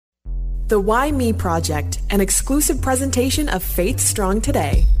The Why Me Project, an exclusive presentation of Faith Strong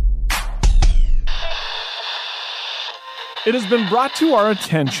Today. It has been brought to our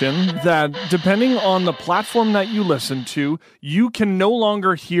attention that depending on the platform that you listen to, you can no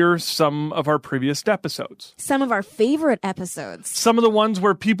longer hear some of our previous episodes. Some of our favorite episodes. Some of the ones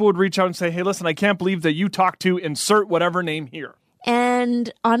where people would reach out and say, hey, listen, I can't believe that you talked to insert whatever name here.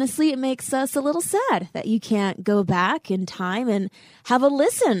 And honestly, it makes us a little sad that you can't go back in time and have a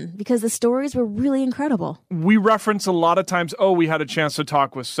listen because the stories were really incredible. We reference a lot of times, we had a chance to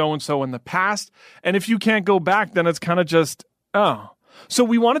talk with so-and-so in the past. And if you can't go back, then it's kind of just, So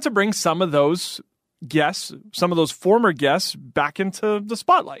we wanted to bring some of those guests, some of those former guests back into the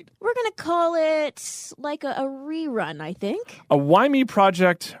spotlight. We're going to call it like a rerun, I think. A Why Me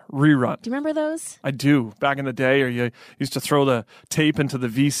Project rerun. Do you remember those? I do. Back in the day, or you used to throw the tape into the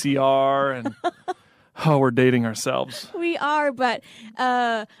VCR and, we're dating ourselves. We are, but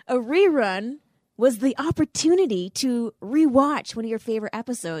a rerun was the opportunity to rewatch one of your favorite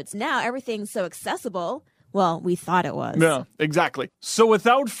episodes. Now everything's so accessible. Well, we thought it was. Yeah, exactly. So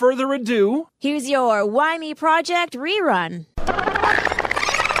without further ado, here's your Why Me Project rerun.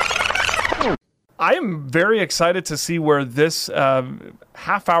 I am very excited to see where this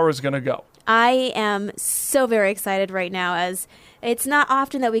half hour is going to go. I am so very excited right now, as it's not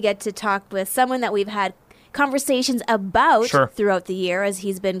often that we get to talk with someone that we've had conversations about throughout the year, as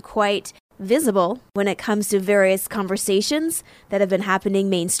he's been quite visible when it comes to various conversations that have been happening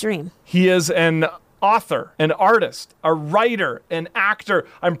mainstream. He is an author, an artist, a writer, an actor.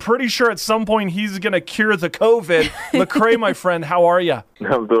 I'm pretty sure at some point he's going to cure the COVID. Lecrae, my friend, how are you?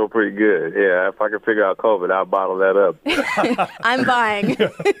 I'm doing pretty good. Yeah, if I can figure out COVID, I'll bottle that up. I'm buying.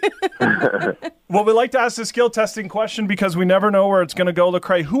 Well, we like to ask the skill testing question because we never know where it's going to go.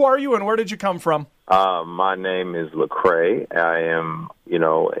 Lecrae, who are you and where did you come from? My name is Lecrae. I am,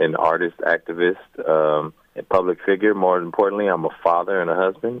 an artist, activist, a public figure. More importantly, I'm a father and a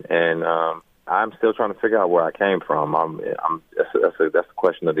husband, and I'm still trying to figure out where I came from. That's the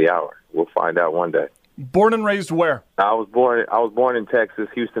question of the hour. We'll find out one day. Born and raised where? I was born in Texas,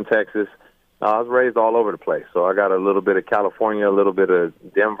 Houston, Texas. I was raised all over the place. So I got a little bit of California, a little bit of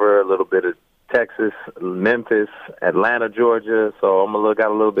Denver, a little bit of Texas, Memphis, Atlanta, Georgia. So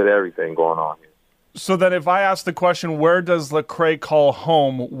got a little bit of everything going on here. So then if I ask the question, where does Lecrae call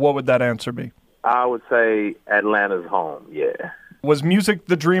home, what would that answer be? I would say Atlanta's home, yeah. Was music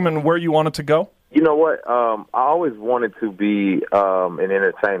the dream and where you wanted to go? You know what? I always wanted to be an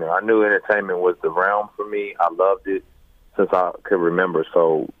entertainer. I knew entertainment was the realm for me. I loved it since I could remember.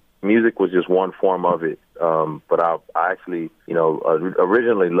 So music was just one form of it. But I actually,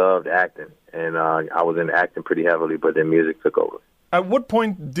 originally loved acting. And I was into acting pretty heavily, but then music took over. At what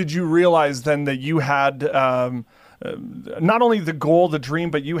point did you realize then that you had not only the goal, the dream,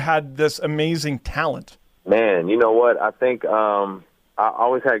 but you had this amazing talent? Man, you know what? I think I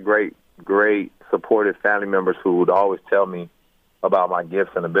always had great supportive family members who would always tell me about my gifts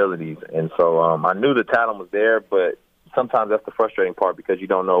and abilities. And so I knew the talent was there, but sometimes that's the frustrating part because you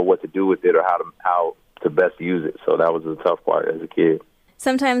don't know what to do with it or how to best use it. So that was the tough part as a kid.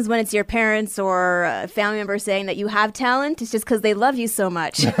 Sometimes when it's your parents or a family member saying that you have talent, it's just because they love you so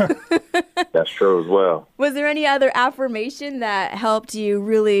much. That's true as well. Was there any other affirmation that helped you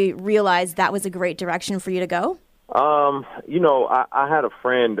really realize that was a great direction for you to go? I had a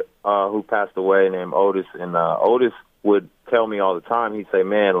friend who passed away named Otis, and Otis would tell me all the time, he'd say,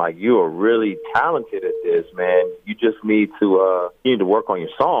 man, like, you are really talented at this, man. You just need to work on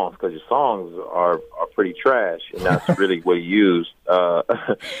your songs because your songs are pretty trash, and that's really what he used.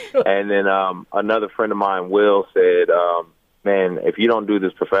 And then another friend of mine, Will, said, man, if you don't do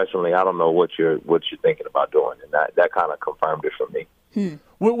this professionally, I don't know what you're thinking about doing. And that kind of confirmed it for me.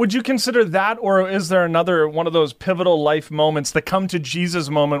 Would you consider that, or is there another one of those pivotal life moments, the come to Jesus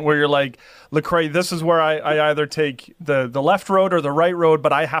moment, where you're like, Lecrae, this is where I either take the left road or the right road,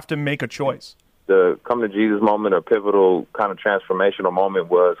 but I have to make a choice? The come to Jesus moment or pivotal kind of transformational moment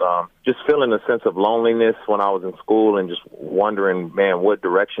was just feeling a sense of loneliness when I was in school and just wondering, man, what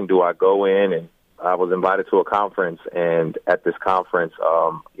direction do I go in? And I was invited to a conference, and at this conference,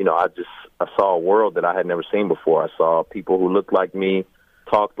 I saw a world that I had never seen before. I saw people who looked like me,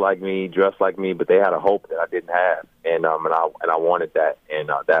 talked like me, dressed like me, but they had a hope that I didn't have, and I wanted that, and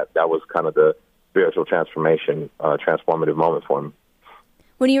that was kind of the spiritual transformative moment for me.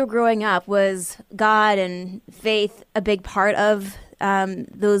 When you were growing up, was God and faith a big part of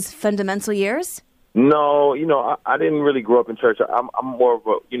those fundamental years? No, I didn't really grow up in church. I'm more of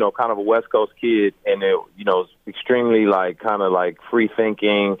a, kind of a West Coast kid, and it, extremely kind of free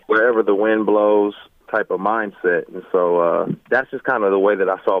thinking. Wherever the wind blows, type of mindset. And so that's just kind of the way that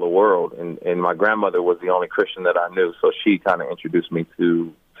I saw the world. And my grandmother was the only Christian that I knew, so she kind of introduced me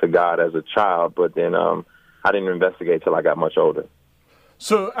to God as a child. But then I didn't investigate till I got much older.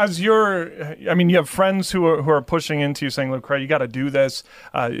 So you have friends who are pushing into you saying, look, Craig, you got to do this.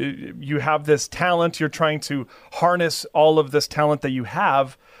 You have this talent. You're trying to harness all of this talent that you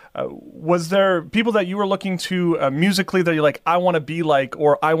have. Was there people that you were looking to musically that you're like, I want to be like,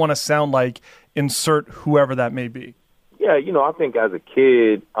 or I want to sound like, insert whoever that may be? Yeah, I think as a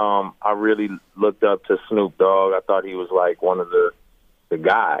kid, I really looked up to Snoop Dogg. I thought he was like one of the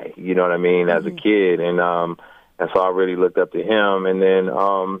guy, you know what I mean, as a kid. And so I really looked up to him. And then,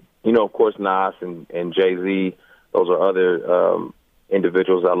 of course, Nas and Jay-Z, those are other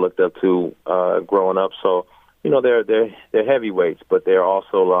individuals I looked up to growing up. So, they're heavyweights, but they're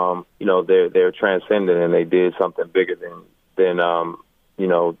also, they're transcendent, and they did something bigger than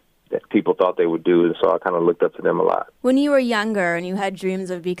that people thought they would do. And so I kind of looked up to them a lot. When you were younger and you had dreams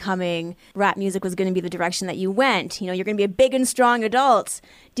of becoming rap music was going to be the direction that you went, you're going to be a big and strong adult.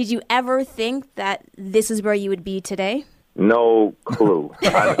 Did you ever think that this is where you would be today? No clue.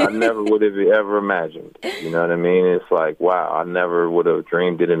 I never would have ever imagined. You know what I mean? It's like, wow, I never would have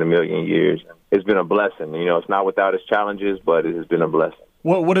dreamed it in a million years. It's been a blessing. It's not without its challenges, but it has been a blessing.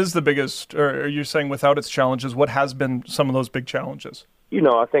 What is the biggest, or are you saying without its challenges, what has been some of those big challenges?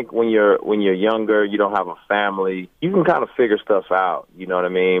 I think when you're younger, you don't have a family, you can kind of figure stuff out, you know what I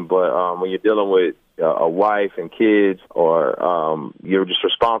mean? But when you're dealing with a wife and kids, or you're just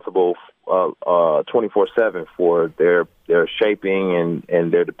responsible 24/7 for their shaping,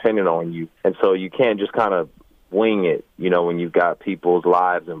 and they're dependent on you. And so you can't just kind of wing it, when you've got people's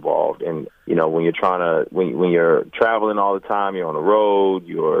lives involved. And, when you're traveling all the time, you're on the road,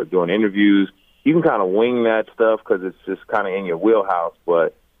 you're doing interviews, you can kind of wing that stuff because it's just kind of in your wheelhouse,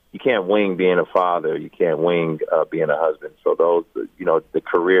 but you can't wing being a father. You can't wing being a husband. So those, the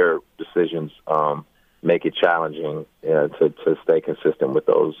career decisions make it challenging to stay consistent with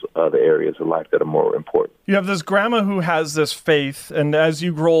those other areas of life that are more important. You have this grandma who has this faith, and as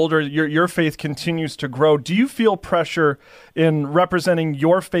you grow older, your faith continues to grow. Do you feel pressure in representing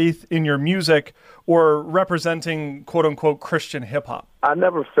your faith in your music or representing quote-unquote Christian hip-hop? I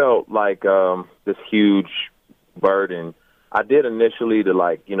never felt like this huge burden. I did initially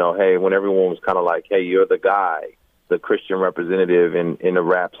hey, when everyone was kind of like, hey, you're the guy, the Christian representative in the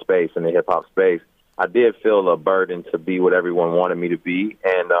rap space, in the hip-hop space, I did feel a burden to be what everyone wanted me to be,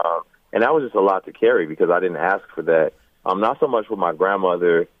 and that was just a lot to carry because I didn't ask for that. Not so much with my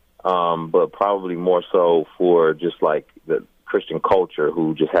grandmother, but probably more so for just like the Christian culture,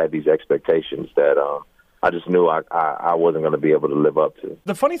 who just had these expectations that I just knew I wasn't going to be able to live up to.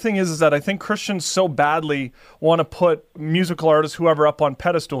 The funny thing is that I think Christians so badly want to put musical artists, whoever, up on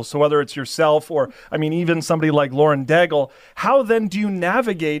pedestals. So whether it's yourself or, even somebody like Lauren Daigle, how then do you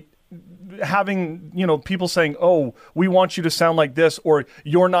navigate having, people saying, oh, we want you to sound like this, or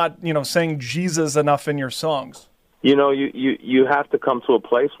you're not, saying Jesus enough in your songs? You have to come to a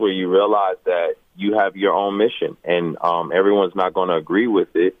place where you realize that you have your own mission, and everyone's not going to agree with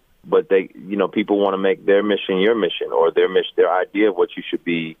it, but people want to make their mission your mission, or their idea of what you should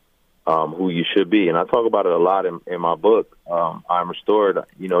be, who you should be. And I talk about it a lot in my book, I'm Restored,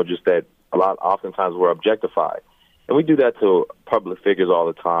 just that oftentimes we're objectified. And we do that to public figures all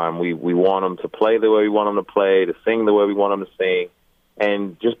the time. We want them to play the way we want them to play, to sing the way we want them to sing,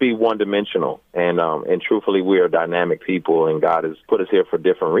 and just be one-dimensional. And truthfully, we are dynamic people, and God has put us here for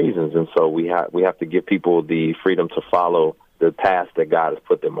different reasons. And so we have to give people the freedom to follow the path that God has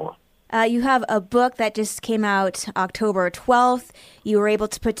put them on. You have a book that just came out October 12th. You were able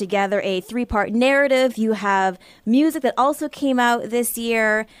to put together a 3-part narrative. You have music that also came out this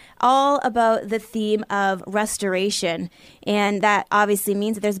year, all about the theme of restoration. And that obviously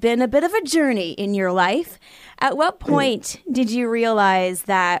means that there's been a bit of a journey in your life. At what point did you realize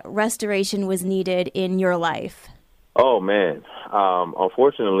that restoration was needed in your life? Oh, man.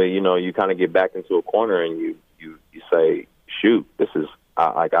 Unfortunately, you kind of get back into a corner and you say, shoot, this is,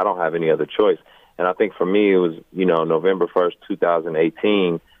 I don't have any other choice. And I think for me, it was, November 1st,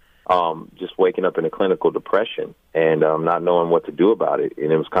 2018, just waking up in a clinical depression and not knowing what to do about it.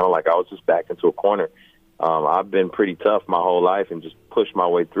 And it was kind of like I was just backed into a corner. I've been pretty tough my whole life and just pushed my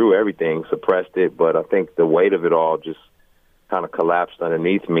way through everything, suppressed it. But I think the weight of it all just kind of collapsed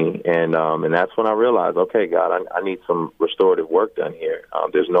underneath me. And that's when I realized, okay, God, I need some restorative work done here.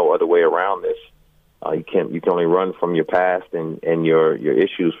 There's no other way around this. You can only run from your past and your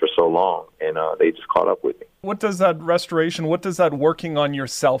issues for so long, and they just caught up with me. What does that restoration, what does that working on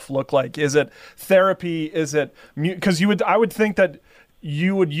yourself look like? Is it therapy? Is it, because I would think that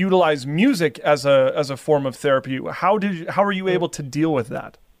you would utilize music as a form of therapy. How were you able to deal with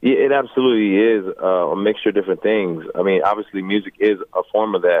that? Yeah, it absolutely is a mixture of different things. I mean, obviously music is a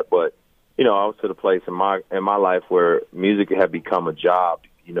form of that, but I was to the place in my life where music had become a job.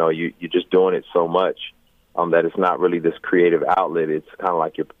 You're just doing it so much that it's not really this creative outlet. It's kind of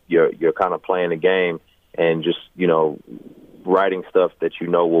like you're kind of playing a game and just writing stuff that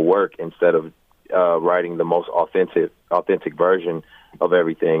will work instead of writing the most authentic version of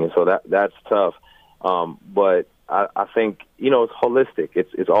everything. And so that's tough. But I think, it's holistic.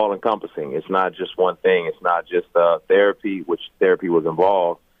 It's all encompassing. It's not just one thing. It's not just therapy, which therapy was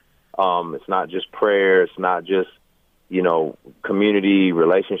involved. It's not just prayer. It's not just, community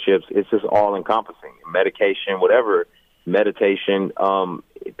relationships. It's just all encompassing. Medication, whatever meditation,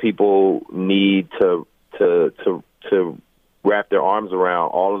 people need to wrap their arms around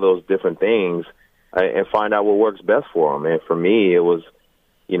all of those different things and find out what works best for them. And for me, it was,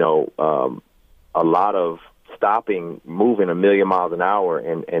 a lot of stopping, moving a million miles an hour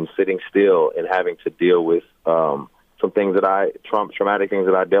and sitting still and having to deal with some things traumatic things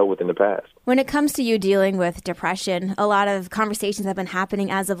that I dealt with in the past. When it comes to you dealing with depression, a lot of conversations have been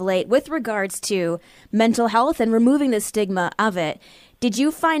happening as of late with regards to mental health and removing the stigma of it. Did you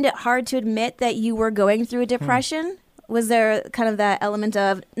find it hard to admit that you were going through a depression? Was there kind of that element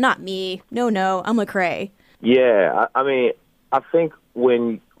of, not me, no, I'm Lecrae? Yeah, I mean, I think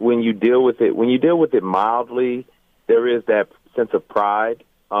when you deal with it mildly, there is that sense of pride.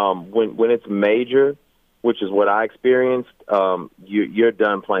 When it's major, which is what I experienced, you're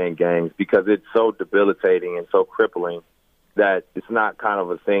done playing games because it's so debilitating and so crippling that it's not kind of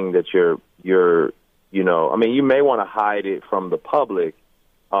a thing that you're I mean, you may want to hide it from the public,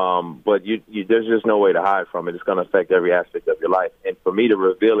 but there's just no way to hide from it. It's going to affect every aspect of your life. And for me to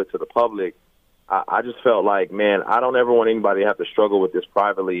reveal it to the public, I just felt like, man, I don't ever want anybody to have to struggle with this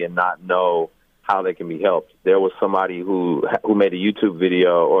privately and not know how they can be helped. There was somebody who made a YouTube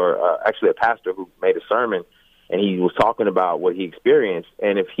video, or actually a pastor who made a sermon, and he was talking about what he experienced.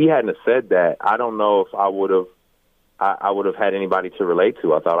 And if he hadn't have said that, I don't know if I would have had anybody to relate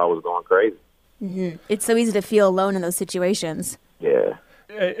to. I thought I was going crazy. Mm-hmm. It's so easy to feel alone in those situations. Yeah.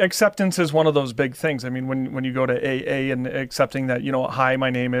 Acceptance is one of those big things. I mean, when you go to AA and accepting that, hi, my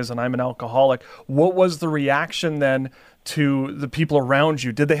name is, and I'm an alcoholic, what was the reaction then to the people around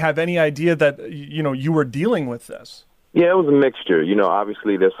you? Did they have any idea that, you were dealing with this? Yeah, it was a mixture.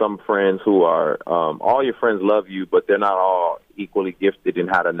 Obviously there's some friends who are, all your friends love you, but they're not all equally gifted in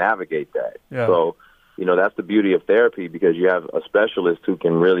how to navigate that. Yeah. So, that's the beauty of therapy, because you have a specialist who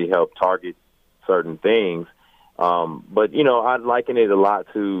can really help target certain things. But, I'd liken it a lot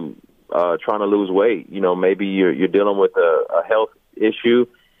to trying to lose weight. Maybe you're dealing with a health issue,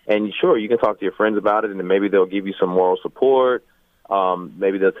 and sure, you can talk to your friends about it, and then maybe they'll give you some moral support.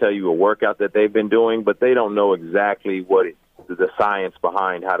 Maybe they'll tell you a workout that they've been doing, but they don't know exactly the science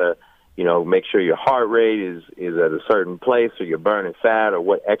behind how to, make sure your heart rate is at a certain place, or you're burning fat, or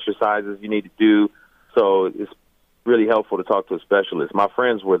what exercises you need to do. So it's really helpful to talk to a specialist. My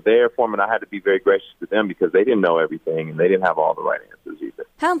friends were there for me, and I had to be very gracious to them because they didn't know everything, and they didn't have all the right answers either.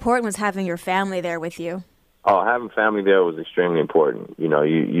 How important was having your family there with you? Oh, having family there was extremely important.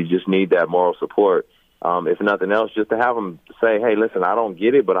 You just need that moral support. If nothing else, just to have them say, hey, listen, I don't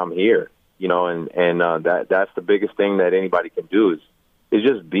get it, but I'm here. That's the biggest thing that anybody can do is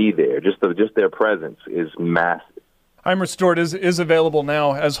just be there. Just their presence is massive. I'm Restored is available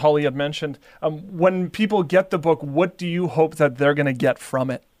now, as Holly had mentioned. When people get the book, what do you hope that they're going to get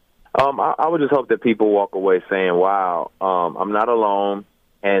from it? I would just hope that people walk away saying, wow, I'm not alone,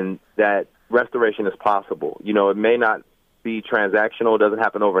 and that restoration is possible. It may not be transactional. It doesn't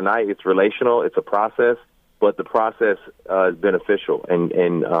happen overnight. It's relational. It's a process, but the process is beneficial.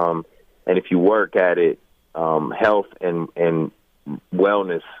 And if you work at it, health and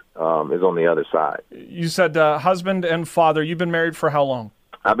wellness is on the other side. You said husband and father. You've been married for how long?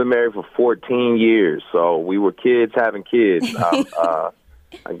 I've been married for 14 years. So we were kids having kids. I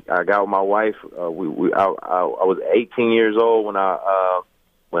got with my wife. I was 18 years old when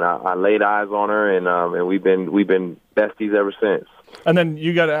I laid eyes on her, and we've been besties ever since. And then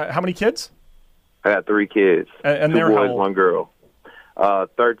you got how many kids? I got 3 kids. And 2 they're boys, how old? 1 girl.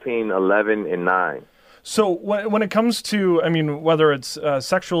 13, 11, and 9. So when it comes to, whether it's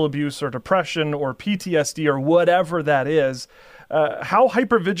sexual abuse or depression or PTSD or whatever that is, how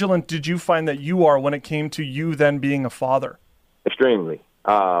hypervigilant did you find that you are when it came to you then being a father? Extremely.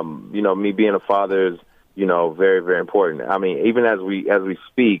 Me being a father is, very, very important. Even as we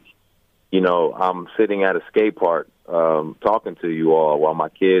speak, I'm sitting at a skate park talking to you all while my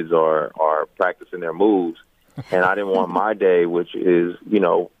kids are practicing their moves. And I didn't want my day, which is,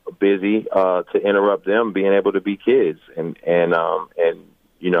 busy, to interrupt them being able to be kids and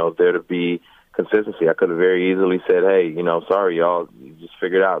there to be consistency. I could have very easily said, hey, sorry, y'all, you just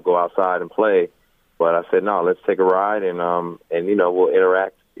figure it out, go outside and play. But I said, no, let's take a ride and we'll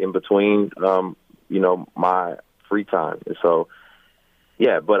interact in between, my free time. And so,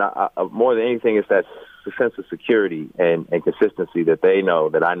 yeah, but I more than anything, it's that sense of security and consistency that they know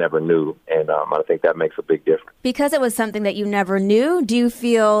that I never knew. And I think that makes a big difference. Because it was something that you never knew, do you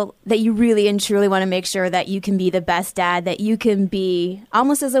feel that you really and truly want to make sure that you can be the best dad, that you can be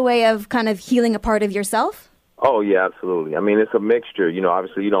almost as a way of kind of healing a part of yourself? Oh, yeah, absolutely. I mean, it's a mixture.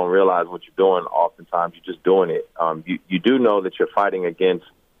 Obviously you don't realize what you're doing. Oftentimes you're just doing it. You do know that you're fighting against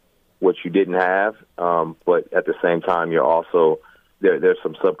what you didn't have, but at the same time, you're also there's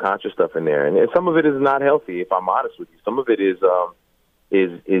some subconscious stuff in there, and some of it is not healthy. If I'm honest with you, some of it is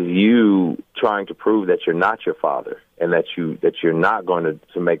you trying to prove that you're not your father, and that you're not going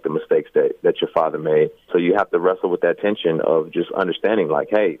to make the mistakes that your father made. So you have to wrestle with that tension of just understanding, like,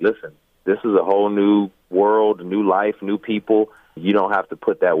 hey, listen, this is a whole new world, new life, new people. You don't have to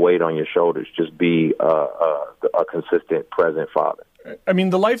put that weight on your shoulders. Just be a consistent, present father. I mean,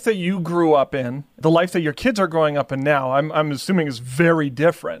 the life that you grew up in, the life that your kids are growing up in now, I'm assuming is very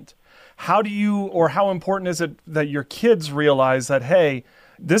different. How important is it that your kids realize that, hey,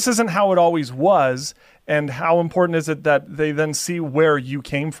 this isn't how it always was, and how important is it that they then see where you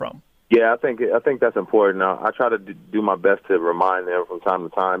came from? Yeah, I think that's important. I try to do my best to remind them from time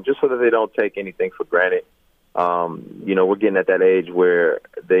to time, just so that they don't take anything for granted. We're getting at that age where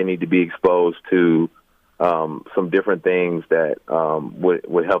they need to be exposed to some different things that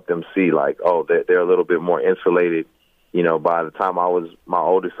would help them see, like, oh, they're a little bit more insulated. By the time I was my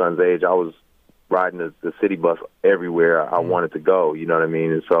oldest son's age, I was riding the city bus everywhere I wanted to go. You know what I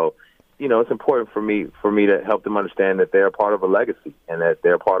mean? And so, it's important for me to help them understand that they're a part of a legacy and that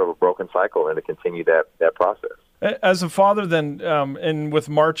they're part of a broken cycle, and to continue that process. As a father, then, and with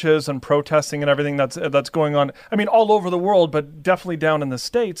marches and protesting and everything that's going on, I mean, all over the world, but definitely down in the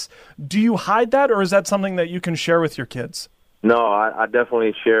States, do you hide that, or is that something that you can share with your kids? No, I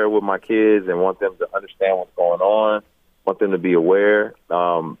definitely share with my kids and want them to understand what's going on, want them to be aware,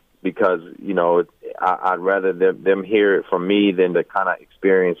 because, I'd rather them hear it from me than to kind of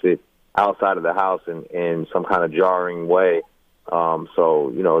experience it outside of the house in some kind of jarring way.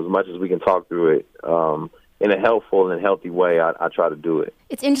 So, as much as we can talk through it, in a helpful and healthy way, I try to do it.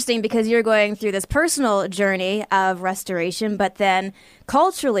 It's interesting because you're going through this personal journey of restoration, but then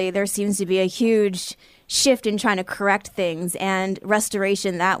culturally there seems to be a huge shift in trying to correct things and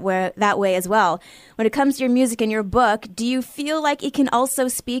restoration that way as well. When it comes to your music and your book, do you feel like it can also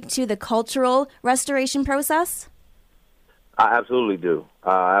speak to the cultural restoration process? I absolutely do.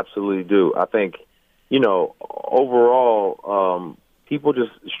 I think, overall, people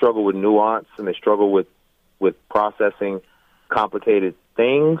just struggle with nuance, and they struggle with processing complicated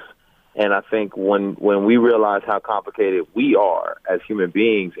things. And I think when we realize how complicated we are as human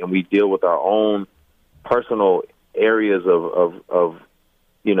beings, and we deal with our own personal areas of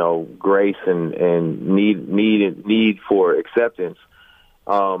grace and need for acceptance,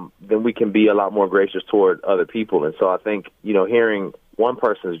 then we can be a lot more gracious toward other people. And so I think, hearing one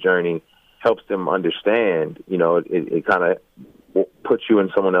person's journey helps them understand, it kind of puts you in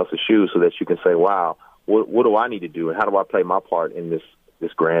someone else's shoes, so that you can say, wow, what do I need to do, and how do I play my part in this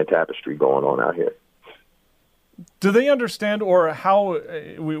grand tapestry going on out here? Do they understand, or how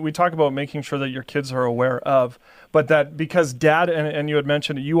we talk about making sure that your kids are aware of, but that because Dad, and you had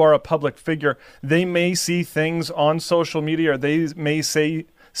mentioned you are a public figure, they may see things on social media, or they may see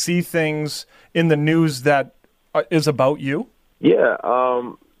things in the news that is about you? Yeah.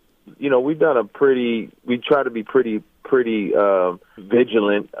 We try to be pretty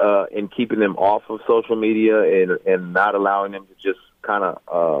vigilant in keeping them off of social media and not allowing them to just kind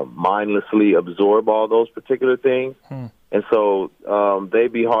of mindlessly absorb all those particular things. And so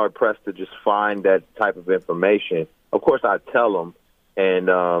they'd be hard pressed to just find that type of information. Of course, I tell them and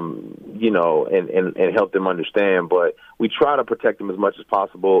help them understand, but we try to protect them as much as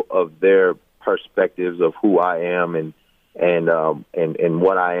possible of their perspectives of who I am and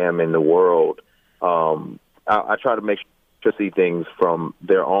what I am in the world. I try to make sure to see things from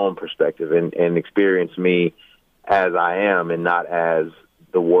their own perspective and experience me as I am, and not as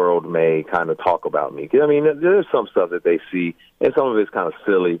the world may kind of talk about me. I mean, there's some stuff that they see, and some of it's kind of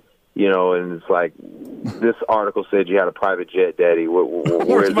silly, and it's like, this article said you had a private jet, Daddy.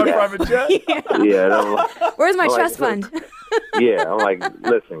 Where's my private jet? Yeah. And I'm like, where's my trust fund? Yeah, I'm like,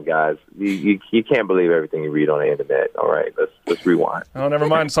 listen, guys, you can't believe everything you read on the internet. All right, let's rewind. Oh, never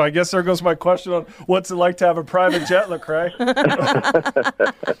mind. So I guess there goes my question on what's it like to have a private jet, Lecrae.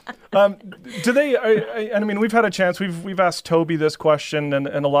 Do they? I mean, we've had a chance. We've asked Toby this question, and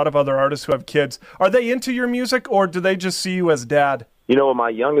a lot of other artists who have kids. Are they into your music, or do they just see you as dad? My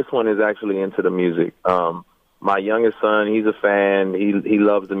youngest one is actually into the music. My youngest son, he's a fan. He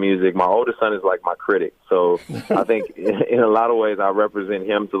loves the music. My oldest son is like my critic. So I think in a lot of ways I represent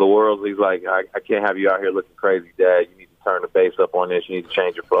him to the world. He's like, I can't have you out here looking crazy, Dad. You need to turn the bass up on this. You need to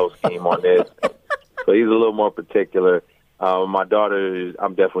change your flow scheme on this. So he's a little more particular. My daughter,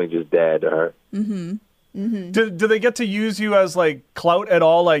 I'm definitely just dad to her. Mm-hmm. Mm-hmm. Do they get to use you as like clout at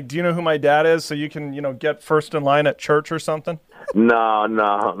all? Like, do you know who my dad is, so you can get first in line at church or something? No.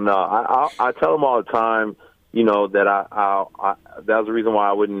 I tell them all the time, that I that was the reason why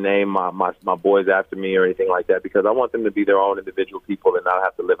I wouldn't name my boys after me or anything like that, because I want them to be their own individual people and not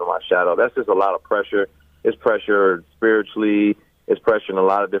have to live in my shadow. That's just a lot of pressure. It's pressure spiritually. It's pressure in a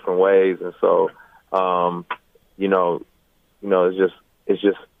lot of different ways, and so it's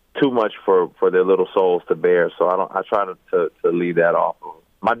just too much for their little souls to bear. So I try to leave that off.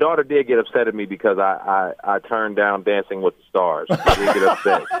 My daughter did get upset at me because I turned down Dancing with the Stars. She did get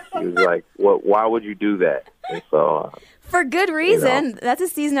upset. She was like, "What? Why would you do that?" And so for good reason. That's a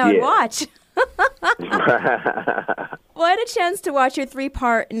season I would watch. Well, I had a chance to watch your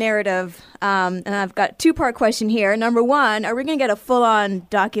 3-part narrative, and I've got 2-part question here. Number 1, are we going to get a full-on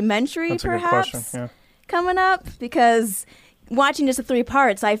documentary, That's perhaps, a good question. Yeah. coming up? Because watching just the 3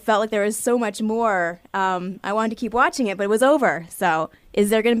 parts, I felt like there was so much more. I wanted to keep watching it, but it was over. So is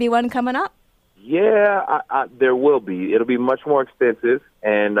there going to be one coming up? Yeah, there will be. It'll be much more extensive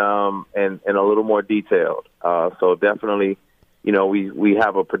and a little more detailed. So definitely, we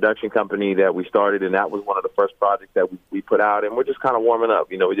have a production company that we started, and that was one of the first projects that we put out, and we're just kind of warming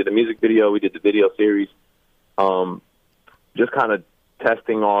up. We did a music video, we did the video series, just kind of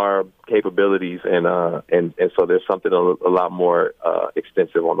testing our capabilities, and so there's something a lot more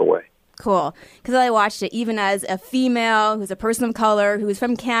extensive on the way. Cool. Because I watched it, even as a female who's a person of color, who's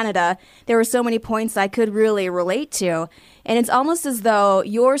from Canada, there were so many points I could really relate to. And it's almost as though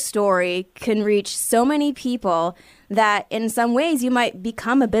your story can reach so many people that in some ways you might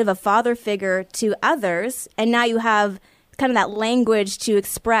become a bit of a father figure to others. And now you have kind of that language to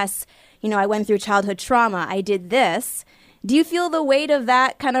express, I went through childhood trauma, I did this. Do you feel the weight of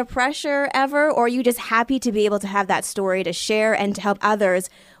that kind of pressure ever, or are you just happy to be able to have that story to share and to help others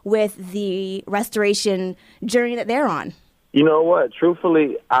with the restoration journey that they're on? You know what?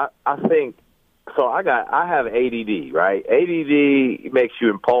 Truthfully, I think so. I have ADD, right? ADD makes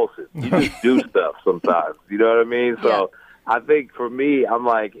you impulsive. You just do stuff sometimes. You know what I mean? So I think for me, I'm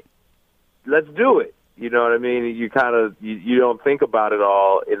like, let's do it. You know what I mean? You kind of you don't think about it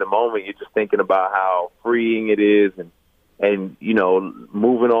all in the moment. You're just thinking about how freeing it is and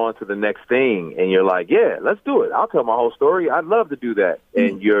moving on to the next thing, and you're like, yeah, let's do it. I'll tell my whole story. I'd love to do that.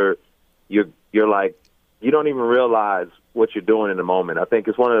 And you're like, you don't even realize what you're doing in the moment. I think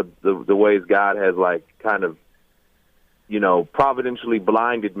it's one of the ways God has like kind of, providentially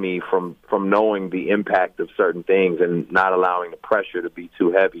blinded me from knowing the impact of certain things and not allowing the pressure to be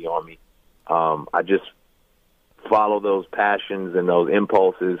too heavy on me. I just follow those passions and those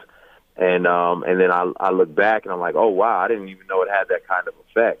impulses. And then I look back and I'm like, oh, wow, I didn't even know it had that kind of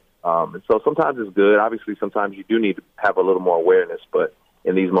effect. And so sometimes it's good. Obviously, sometimes you do need to have a little more awareness. But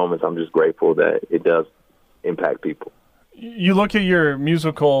in these moments, I'm just grateful that it does impact people. You look at your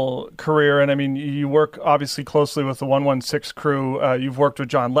musical career, and I mean, you work obviously closely with the 116 crew. You've worked with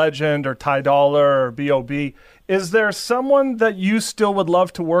John Legend or Ty Dolla or B.O.B. Is there someone that you still would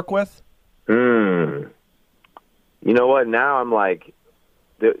love to work with? You know what? Now I'm like,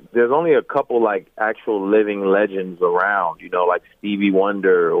 there's only a couple like actual living legends around, like Stevie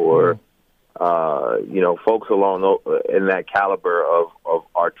Wonder or, folks along in that caliber of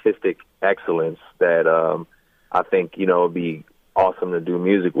artistic excellence that I think, it'd be awesome to do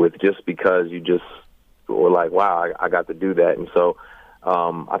music with, just because you just were like, wow, I got to do that. And so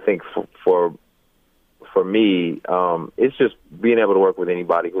I think for me, it's just being able to work with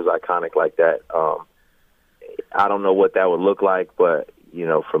anybody who's iconic like that. I don't know what that would look like, but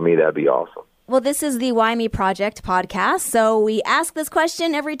for me, that'd be awesome. Well, this is the Why Me Project podcast, so we ask this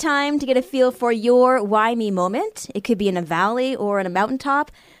question every time to get a feel for your Why Me moment. It could be in a valley or in a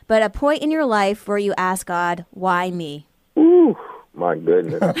mountaintop, but a point in your life where you ask God, why me? Ooh, my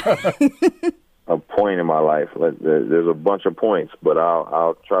goodness. A point point in my life. There's a bunch of points, but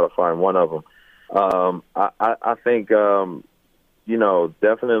I'll try to find one of them. I think,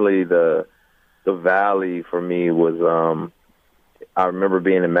 definitely the valley for me was, I remember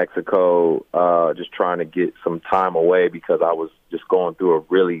being in Mexico, just trying to get some time away because I was just going through a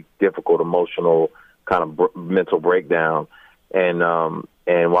really difficult emotional kind of mental breakdown. And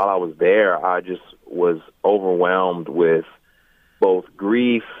while I was there, I just was overwhelmed with both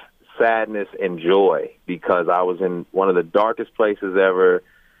grief, sadness, and joy because I was in one of the darkest places ever,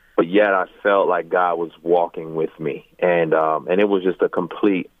 but yet I felt like God was walking with me. And it was just it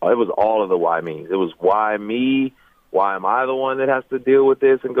was all of the why me's. It was why me? Why am I the one that has to deal with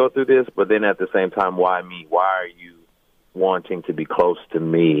this and go through this? But then at the same time, why me? Why are you wanting to be close to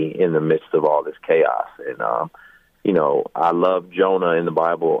me in the midst of all this chaos? And, I love Jonah in the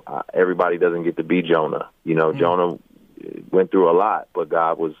Bible. Everybody doesn't get to be Jonah. Jonah went through a lot, but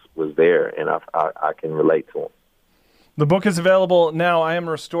God was there, and I can relate to him. The book is available now. I Am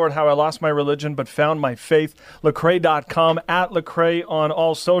Restored, How I Lost My Religion But Found My Faith. Lecrae.com, at Lecrae on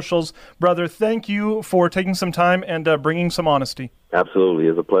all socials. Brother, thank you for taking some time and bringing some honesty. Absolutely.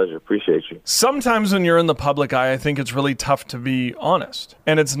 It's a pleasure. Appreciate you. Sometimes when you're in the public eye, I think it's really tough to be honest.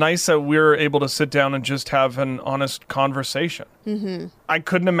 And it's nice that we're able to sit down and just have an honest conversation. Mm-hmm. I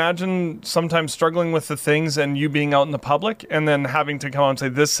couldn't imagine sometimes struggling with the things and you being out in the public and then having to come out and say,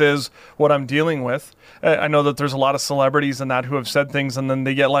 this is what I'm dealing with. I know that there's a lot of celebrities and that who have said things and then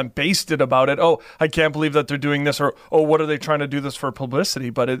they get lambasted about it. Oh, I can't believe that they're doing this, or, oh, what are they trying to do this for publicity?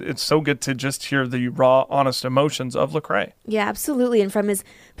 But it's so good to just hear the raw, honest emotions of Lecrae. Yeah, absolutely. And from his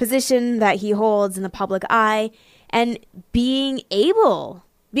position that he holds in the public eye and being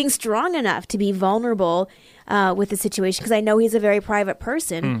strong enough to be vulnerable with the situation, because I know he's a very private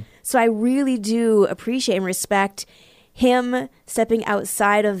person. So I really do appreciate and respect him stepping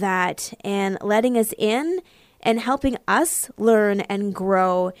outside of that and letting us in and helping us learn and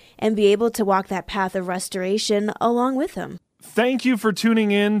grow and be able to walk that path of restoration along with him. Thank you for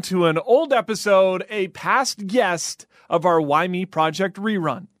tuning in to an old episode, a past guest of our Why Me Project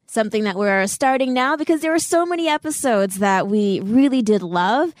rerun. Something that we're starting now because there were so many episodes that we really did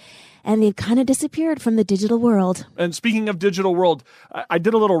love, and they've kind of disappeared from the digital world. And speaking of digital world, I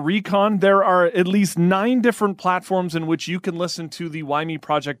did a little recon. There are at least 9 different platforms in which you can listen to the Why Me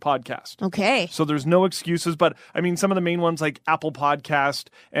Project podcast. Okay. So there's no excuses, but I mean, some of the main ones like Apple Podcast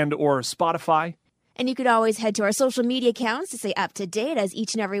and or Spotify. And you could always head to our social media accounts to stay up to date, as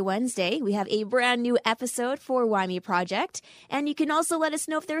each and every Wednesday we have a brand new episode for Why Me Project. And you can also let us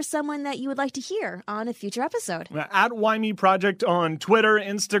know if there's someone that you would like to hear on a future episode. At Why Me Project on Twitter,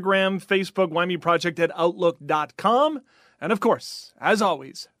 Instagram, Facebook, WhyMeProject@Outlook.com. And of course, as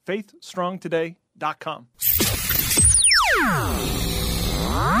always, FaithStrongToday.com.